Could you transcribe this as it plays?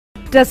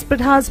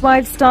Desperate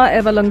Housewives star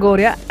Eva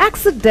Longoria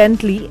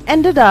accidentally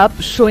ended up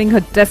showing her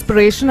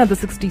desperation at the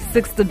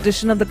 66th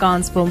edition of the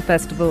Cannes Film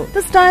Festival.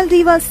 The style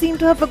diva seemed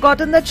to have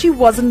forgotten that she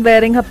wasn't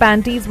wearing her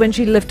panties when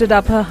she lifted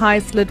up her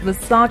high-slit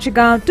Versace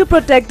gown to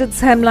protect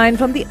its hemline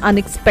from the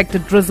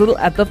unexpected drizzle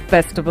at the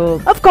festival.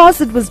 Of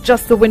course, it was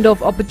just the window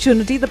of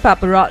opportunity the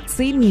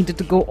paparazzi needed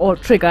to go all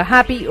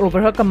trigger-happy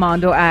over her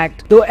Commando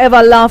act. Though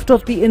Eva laughed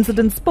off the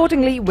incident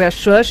sportingly, we're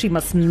sure she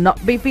must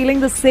not be feeling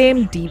the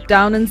same deep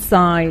down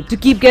inside. To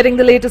keep getting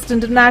the latest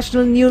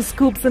international news,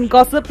 scoops and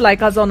gossip,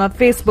 like us on our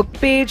Facebook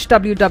page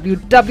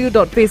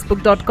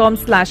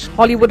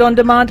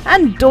www.facebook.com/HollywoodOnDemand,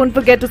 and don't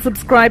forget to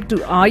subscribe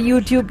to our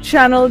YouTube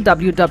channel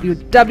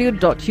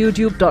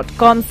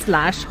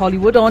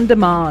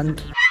www.youtube.com/HollywoodOnDemand.